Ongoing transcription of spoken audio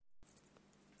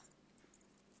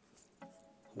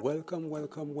Welcome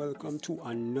to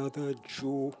another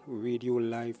Joe Radio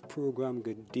Live program.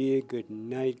 Good day, good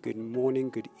night, good morning,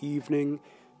 good evening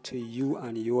to you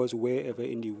and yours, wherever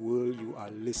in the world you are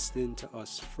listening to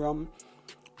us from.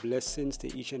 Blessings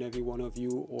to each and every one of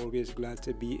you. Always glad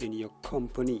to be in your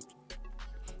company.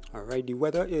 All right, the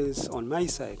weather is on my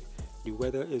side. The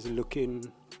weather is looking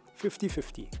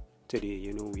 50-50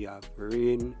 today. We have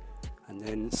rain and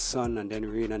then sun and then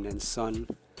rain and then sun.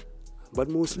 But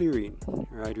mostly rain,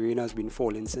 right? Rain has been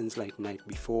falling since like night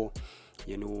before,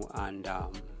 and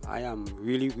I am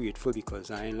really grateful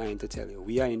because I ain't lying to tell you,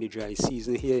 we are in the dry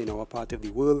season here in our part of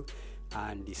the world,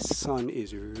 and the sun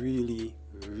is really,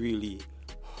 really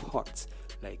hot.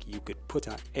 Like you could put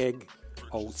an egg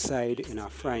outside in a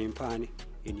frying pan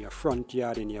in your front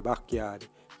yard, in your backyard,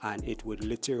 and it would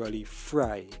literally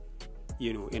fry,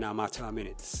 in a matter of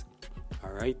minutes.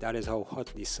 All right, that is how hot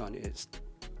the sun is.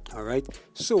 All right,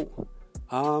 so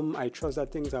I trust that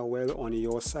things are well on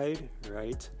your side,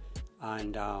 right?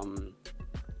 And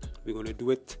we're going to do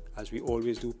it as we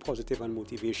always do, positive and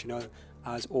motivational.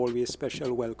 As always,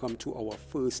 special welcome to our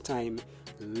first time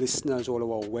listeners, all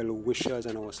our well wishers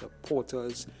and our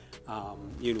supporters.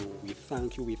 We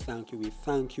thank you.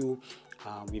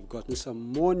 We've gotten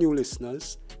some more new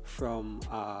listeners from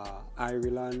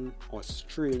Ireland,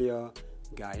 Australia,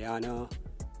 Guyana.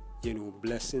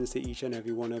 Blessings to each and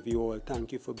every one of you all.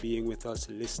 Thank you for being with us,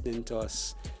 listening to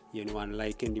us, and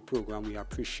liking the program. We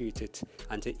appreciate it.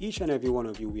 And to each and every one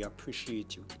of you, we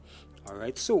appreciate you. All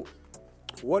right. So,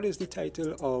 what is the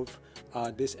title of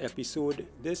this episode?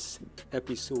 This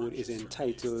episode is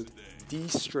entitled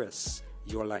De-Stress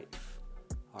Your Life.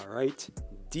 All right.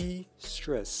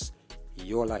 De-Stress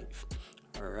Your Life.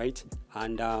 All right.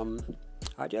 And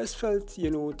I just felt,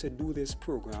 to do this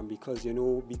program because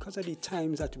of the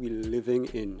times that we're living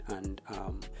in, and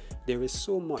there is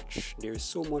so much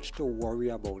to worry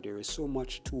about. There is so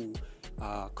much to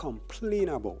complain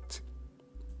about.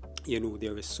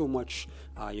 There is so much,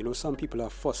 some people are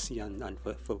fussy, and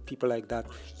for people like that,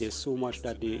 there's so much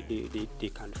that they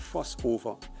can fuss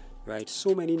over, right?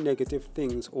 So many negative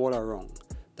things all around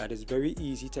that it's very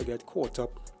easy to get caught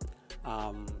up,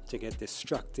 to get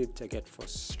distracted, to get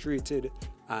frustrated,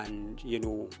 and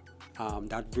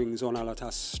that brings on a lot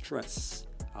of stress,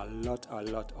 a lot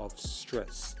of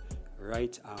stress,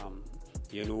 right?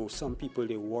 Some people,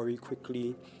 they worry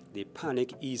quickly, they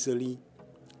panic easily.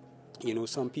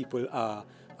 Some people are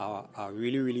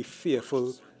really, really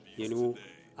fearful,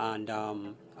 and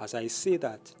as I say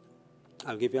that,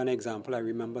 I'll give you an example. I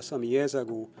remember some years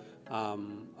ago,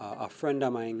 a friend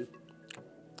of mine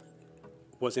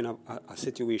was in a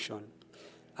situation,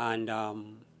 and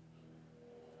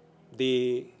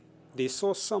they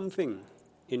saw something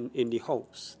in the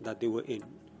house that they were in,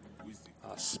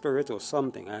 a spirit or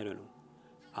something, I don't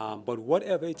know. But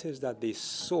whatever it is that they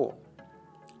saw,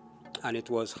 and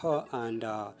it was her and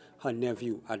her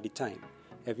nephew at the time.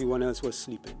 Everyone else was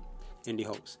sleeping in the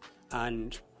house.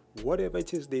 And whatever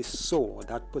it is they saw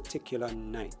that particular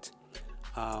night,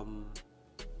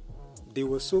 they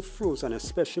were so frozen,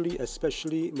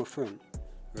 especially my friend,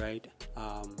 right?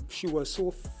 She was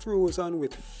so frozen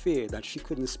with fear that she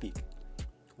couldn't speak.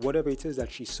 Whatever it is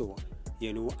that she saw,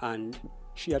 and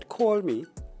she had called me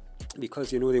because,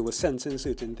 they were sensing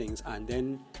certain things. And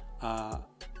then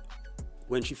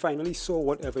when she finally saw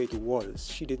whatever it was,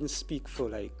 she didn't speak for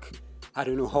I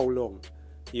don't know how long,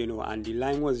 and the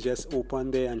line was just open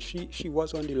there, and she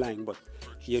was on the line, but,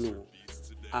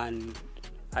 and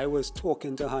I was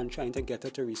talking to her and trying to get her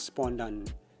to respond,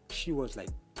 and she was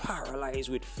paralyzed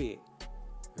with fear.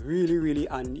 Really, really,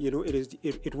 and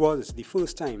it was the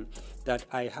first time that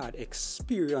I had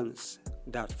experienced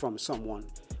that from someone,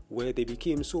 where they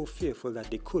became so fearful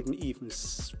that they couldn't even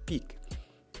speak.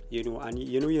 And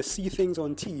you see things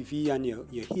on TV, and you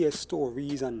hear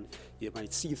stories, and you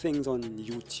might see things on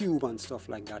YouTube and stuff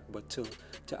like that, but to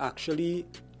actually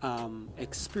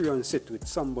experience it with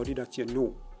somebody that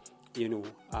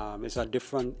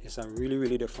it's a really,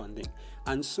 really different thing.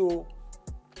 And so,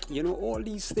 all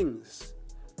these things,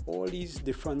 all these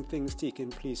different things taking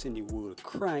place in the world,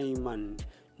 crime and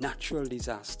natural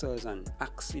disasters and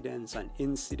accidents and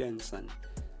incidents, and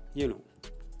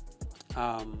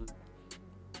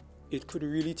it could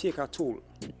really take a toll.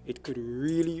 It could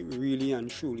really, really and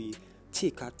truly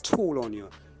take a toll on you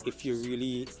if you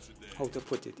really, how to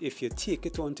put it, if you take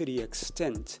it on to the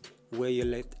extent where you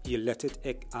let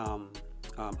it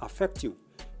affect you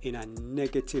in a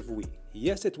negative way.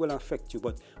 Yes, it will affect you,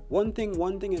 but one thing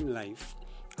in life,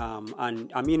 and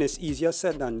I mean, it's easier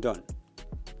said than done,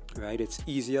 right? It's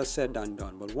easier said than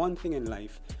done. But one thing in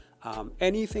life,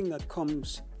 anything that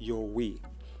comes your way,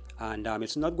 And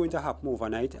it's not going to happen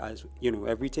overnight. As you know,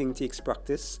 everything takes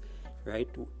practice, right?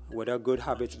 Whether good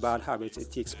habits, bad habits,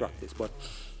 it takes practice. But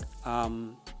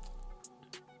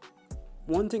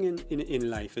one thing in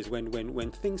life is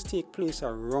when things take place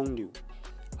around you,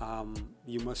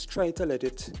 you must try to let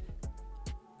it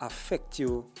affect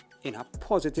you in a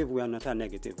positive way and not a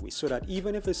negative way. So that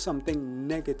even if it's something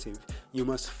negative, you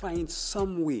must find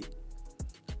some way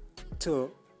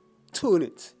to turn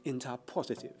it into a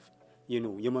positive.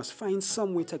 You must find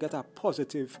some way to get a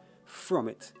positive from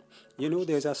it.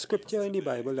 There's a scripture in the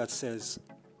Bible that says,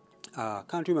 I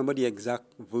can't remember the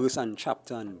exact verse and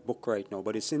chapter and book right now,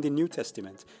 but it's in the New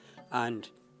Testament. And,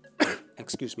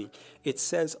 excuse me, it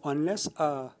says, unless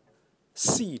a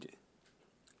seed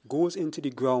goes into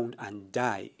the ground and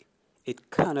die, it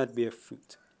cannot bear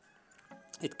fruit.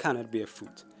 It cannot bear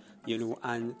fruit.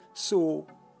 And so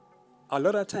a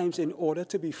lot of times in order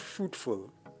to be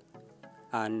fruitful,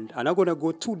 and I'm not going to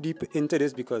go too deep into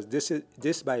this because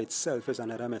this by itself is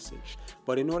another message.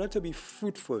 But in order to be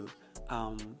fruitful,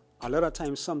 a lot of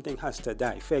times something has to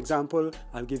die. For example,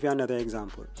 I'll give you another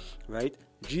example, right?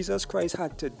 Jesus Christ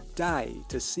had to die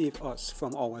to save us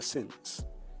from our sins,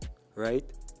 right?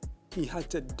 He had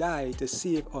to die to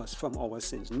save us from our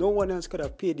sins. No one else could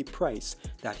have paid the price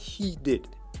that he did,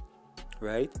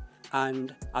 right?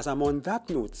 And as I'm on that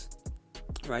note,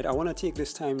 right, I want to take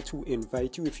this time to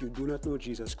invite you, if you do not know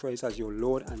Jesus Christ as your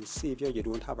Lord and Savior, you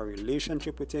don't have a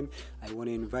relationship with him, I want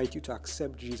to invite you to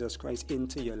accept Jesus Christ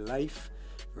into your life,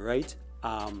 right?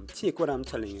 Take what I'm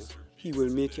telling you. He will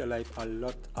make your life a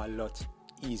lot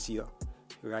easier,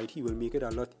 right? He will make it a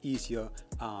lot easier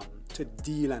to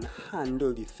deal and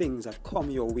handle the things that come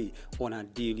your way on a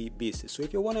daily basis. So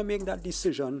if you want to make that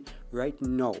decision right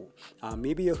now,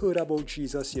 maybe you heard about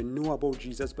Jesus, you know about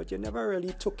Jesus, but you never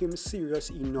really took him serious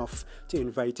enough to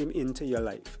invite him into your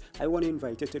life. I want to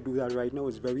invite you to do that right now.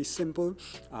 It's very simple.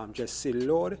 Just say,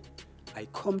 Lord, I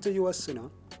come to you a sinner.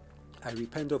 I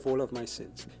repent of all of my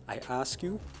sins. I ask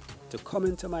you to come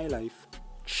into my life,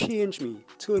 change me,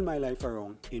 turn my life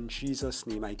around. In Jesus'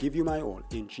 name, I give you my all.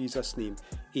 In Jesus' name,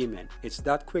 amen. It's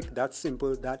that quick, that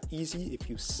simple, that easy. If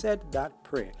you said that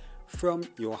prayer from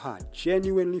your heart,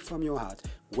 genuinely from your heart,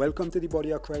 welcome to the body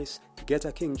of Christ. Get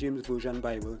a King James Version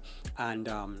Bible and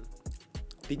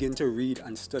begin to read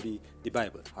and study the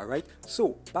Bible. All right?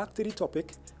 So, back to the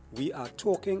topic. We are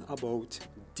talking about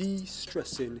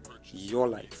de-stressing your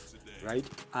life, right?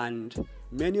 And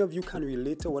many of you can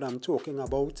relate to what I'm talking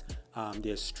about.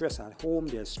 There's stress at home,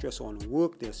 there's stress on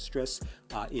work, there's stress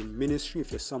in ministry.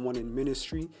 If you're someone in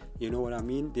ministry, you know what I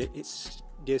mean?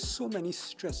 There's so many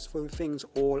stressful things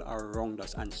all around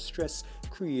us, and stress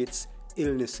creates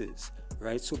illnesses,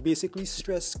 right? So basically,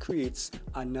 stress creates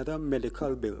another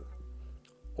medical bill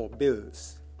or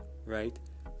bills, right?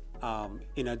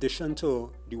 In addition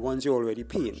to the ones you're already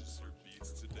paying,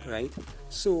 right?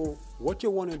 So what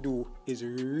you want to do is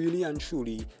really and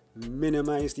truly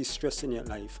minimize the stress in your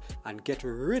life and get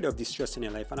rid of the stress in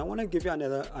your life. And I want to give you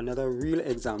another real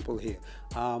example here.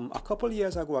 A couple of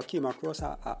years ago, I came across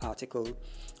an article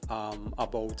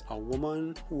about a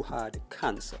woman who had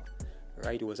cancer,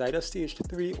 right? It was either stage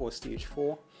 3 or stage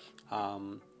 4.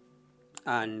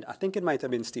 And I think it might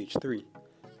have been stage 3.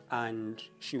 And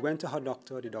she went to her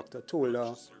doctor. The doctor told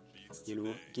her,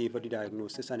 gave her the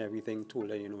diagnosis and everything, told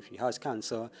her, she has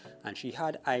cancer. And she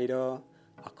had either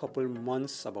a couple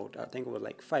months, I think it was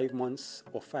like 5 months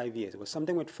or 5 years. It was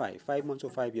something with 5 months or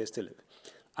 5 years to live.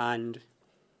 And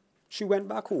she went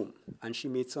back home and she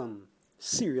made some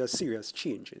serious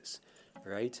changes,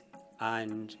 right?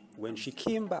 And when she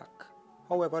came back,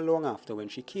 however long after, when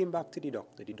she came back to the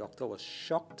doctor was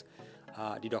shocked.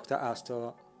 The doctor asked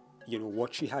her,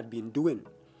 what she had been doing.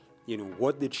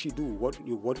 What did she do?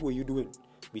 What were you doing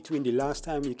between the last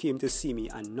time you came to see me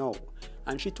and now?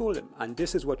 And she told him, and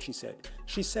this is what she said.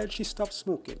 She said she stopped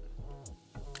smoking.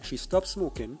 She stopped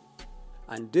smoking,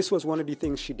 and this was one of the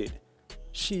things she did.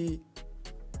 She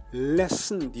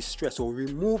lessened the stress or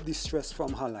removed the stress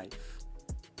from her life.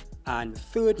 And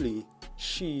thirdly,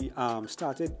 she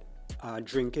started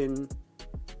drinking,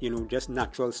 just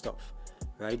natural stuff,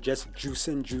 right? Just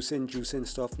juicing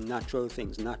stuff, natural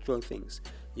things,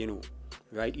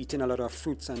 right? Eating a lot of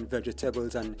fruits and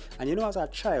vegetables. And as a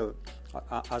child,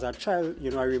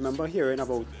 I remember hearing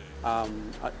about,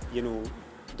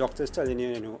 doctors telling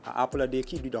you, an apple a day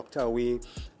keep the doctor away,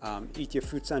 eat your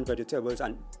fruits and vegetables.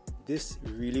 And this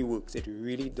really works. It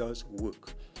really does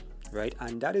work, right?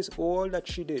 And that is all that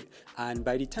she did. And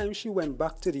by the time she went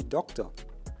back to the doctor,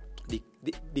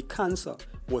 the cancer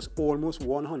was almost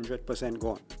 100%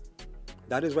 gone.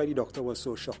 That is why the doctor was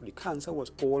so shocked. The cancer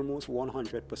was almost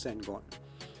 100% gone,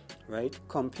 right?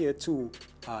 Compared to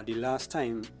the last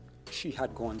time she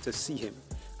had gone to see him.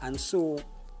 And so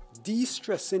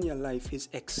de-stressing your life is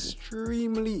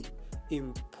extremely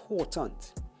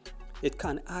important. It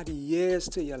can add years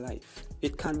to your life.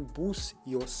 It can boost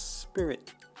your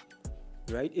spirit,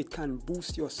 right? It can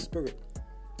boost your spirit.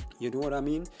 You know what I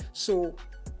mean? So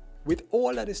with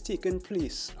all that is taking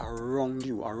place around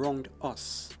you, around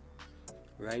us,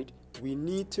 right? We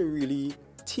need to really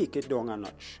take it down a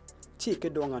notch. Take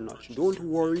it down a notch. Don't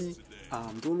worry.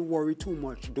 Don't worry too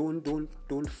much.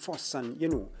 Don't fuss, and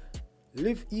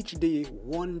live each day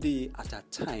one day at a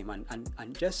time,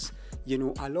 and just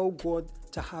allow God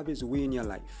to have His way in your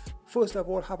life. First of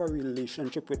all, have a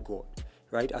relationship with God,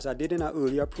 right? As I did in an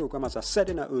earlier program, as I said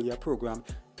in an earlier program,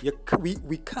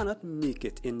 we cannot make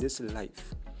it in this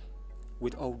life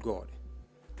without God.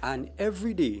 And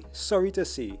every day, sorry to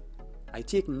say, I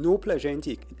take no pleasure in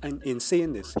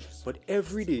saying this, but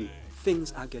every day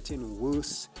things are getting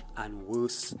worse and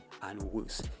worse and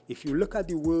worse. If you look at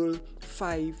the world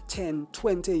 5, 10,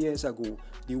 20 years ago,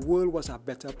 the world was a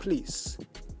better place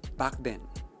back then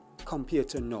compared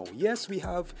to now. Yes, we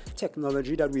have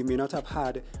technology that we may not have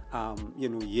had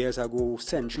years ago,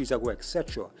 centuries ago,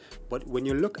 etc. But when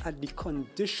you look at the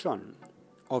condition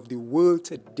of the world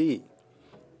today,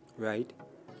 right,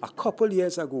 a couple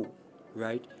years ago,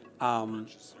 right,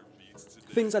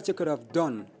 things that you could have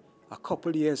done a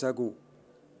couple years ago,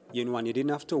 and you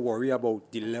didn't have to worry about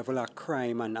the level of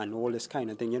crime and all this kind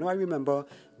of thing. I remember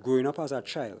growing up as a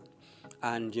child,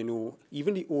 and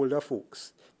even the older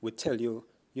folks would tell you,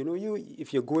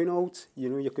 if you're going out,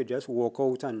 you could just walk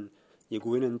out and you're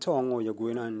going in town or you're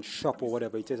going and shop or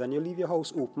whatever it is, and you leave your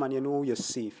house open and you're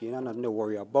safe. You have nothing to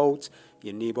worry about.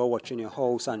 Your neighbor watching your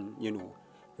house and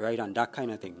right, and that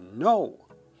kind of thing. No,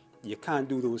 you can't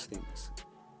do those things.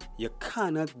 You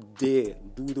cannot dare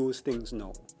do those things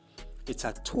now. It's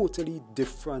a totally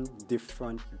different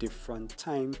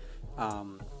time. I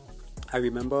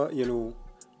remember,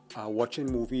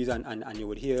 watching movies and you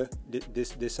would hear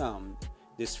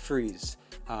this phrase,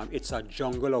 it's a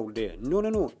jungle out there.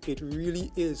 No, it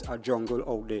really is a jungle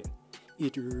out there.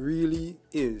 It really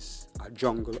is a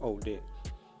jungle out there,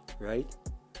 right?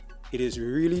 It is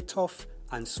really tough,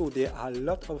 and so there are a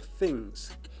lot of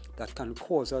things that can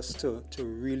cause us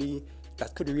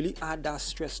that could really add that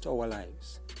stress to our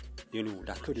lives.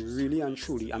 That could really and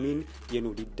truly, the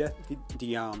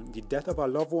death of a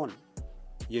loved one,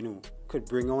 could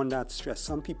bring on that stress.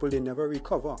 Some people, they never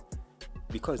recover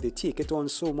because they take it on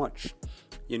so much.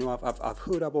 I've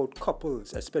heard about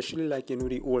couples, especially like,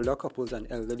 the older couples and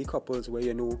elderly couples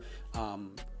where,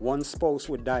 one spouse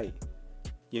would die,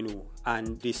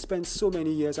 and they spend so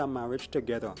many years of marriage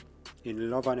together in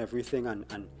love and everything,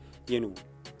 and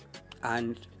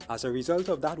as a result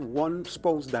of that one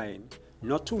spouse dying,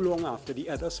 not too long after, the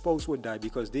other spouse would die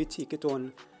because they take it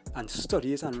on and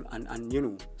study it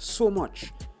and so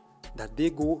much that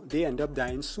they end up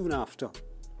dying soon after,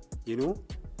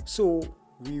 So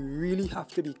we really have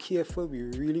to be careful. We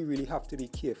really have to be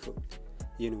careful,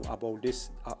 about this,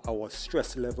 our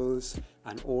stress levels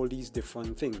and all these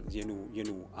different things,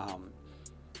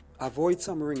 avoid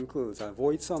some wrinkles,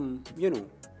 avoid some,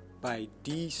 by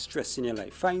de-stressing your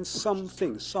life. Find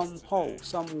something, somehow,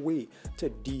 some way to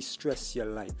de-stress your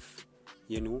life,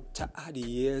 to add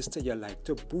years to your life,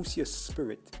 to boost your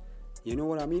spirit. You know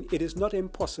what I mean? It is not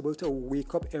impossible to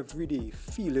wake up every day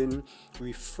feeling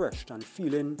refreshed and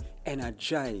feeling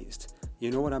energized.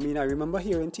 You know what I mean? I remember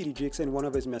hearing T.D. Jakes in one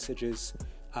of his messages.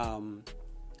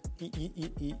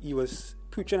 He was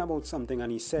preaching about something,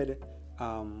 and he said,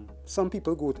 some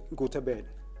people go to bed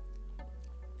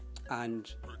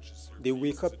and they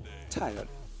wake up tired.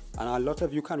 And a lot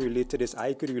of you can relate to this.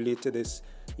 I could relate to this,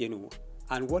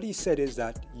 And what he said is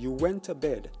that you went to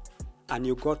bed and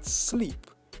you got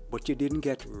sleep, but you didn't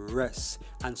get rest.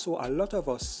 And so a lot of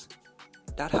us,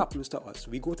 that happens to us.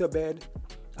 We go to bed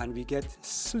and we get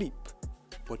sleep,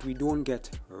 but we don't get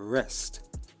rest.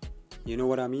 You know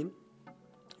what I mean?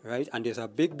 Right? And there's a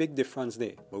big difference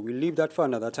there. But we'll leave that for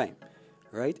another time.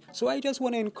 Right? So I just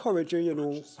want to encourage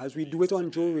you, as we do it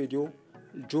on Joe Radio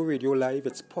Live,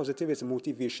 it's positive, it's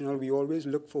motivational. We always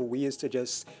look for ways to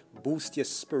just boost your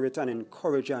spirit and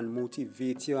encourage you and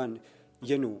motivate you and,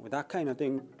 that kind of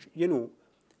thing,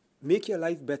 make your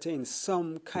life better in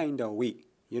some kind of way.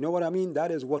 You know what I mean?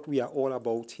 That is what we are all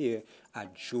about here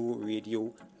at Joe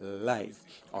Radio Live.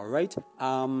 All right?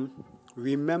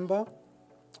 Remember,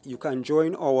 you can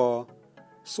join our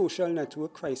social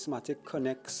network, Christmatic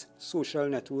Connects social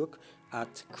network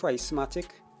at Connects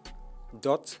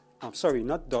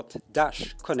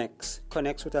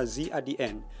with a Z at the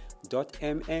end,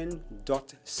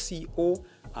 .mn.co,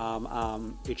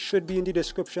 It should be in the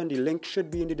description. The link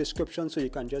should be in the description, so you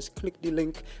can just click the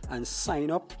link and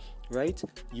sign up, right?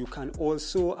 You can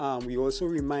also, we also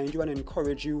remind you and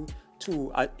encourage you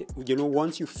to,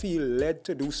 once you feel led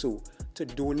to do so, to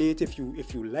donate. If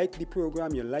you like the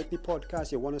program, you like the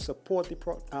podcast, you want to support the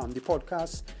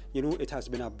podcast, it has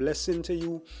been a blessing to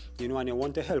you, and you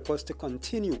want to help us to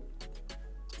continue,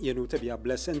 to be a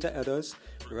blessing to others,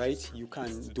 right? You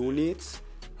can donate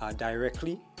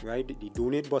directly, right? The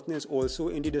donate button is also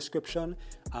in the description.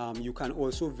 You can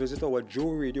also visit our Joe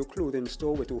Radio clothing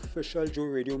store with official Joe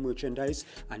Radio merchandise,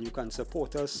 and you can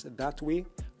support us that way,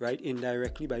 right?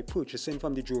 Indirectly by purchasing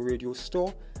from the Joe Radio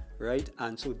store, right?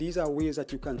 And so these are ways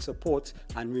that you can support.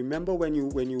 And remember, when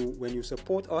you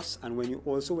support us, and when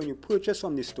you purchase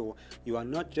from the store, you are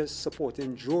not just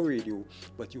supporting Joe Radio,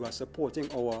 but you are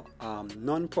supporting our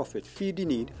non-profit Feed the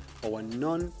Need, our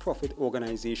non-profit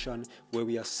organization where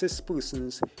we assist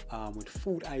persons with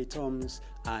food items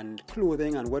and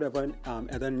clothing and whatever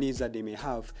other needs that they may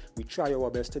have. We try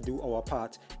our best to do our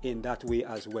part in that way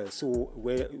as well. So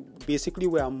we're a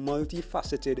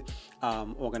multifaceted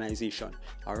organization.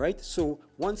 All right. So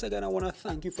once again, I want to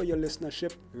thank you for your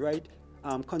listenership. Right.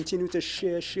 Continue to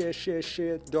share,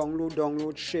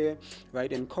 download, share,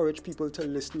 right? Encourage people to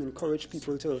listen, encourage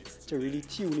people to really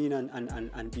tune in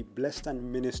and be blessed and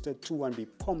ministered to and be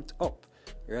pumped up,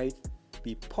 right?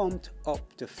 Be pumped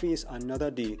up to face another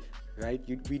day, right?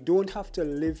 We don't have to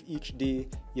live each day,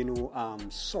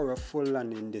 sorrowful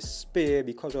and in despair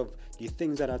because of the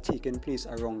things that are taking place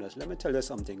around us. Let me tell you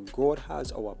something. God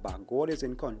has our back. God is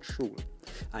in control.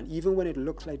 And even when it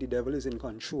looks like the devil is in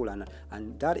control, and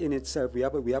that in itself, we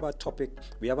have a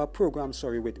program,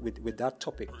 with that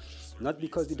topic. Not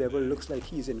because the devil looks like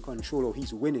he's in control or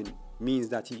he's winning means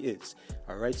that he is.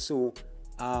 All right. So,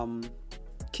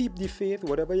 keep the faith.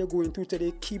 Whatever you're going through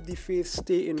today, keep the faith.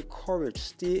 Stay encouraged.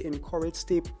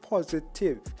 Stay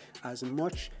positive as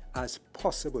much as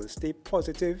possible. Stay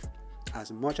positive as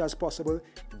much as possible.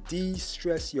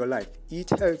 De-stress your life. Eat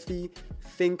healthy.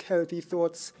 Think healthy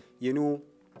thoughts.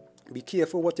 Be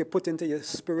careful what you put into your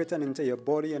spirit and into your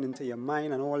body and into your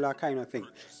mind and all that kind of thing,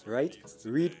 right?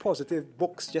 Read positive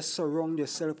books. Just surround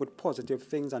yourself with positive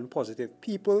things and positive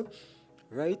people,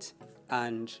 right?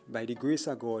 And by the grace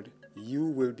of God, you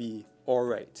will be all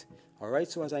right. All right.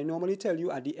 So as I normally tell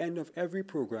you at the end of every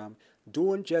program,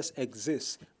 don't just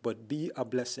exist, but be a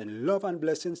blessing. Love and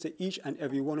blessings to each and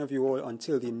every one of you all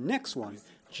until the next one.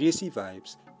 JC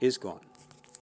Vibes is gone.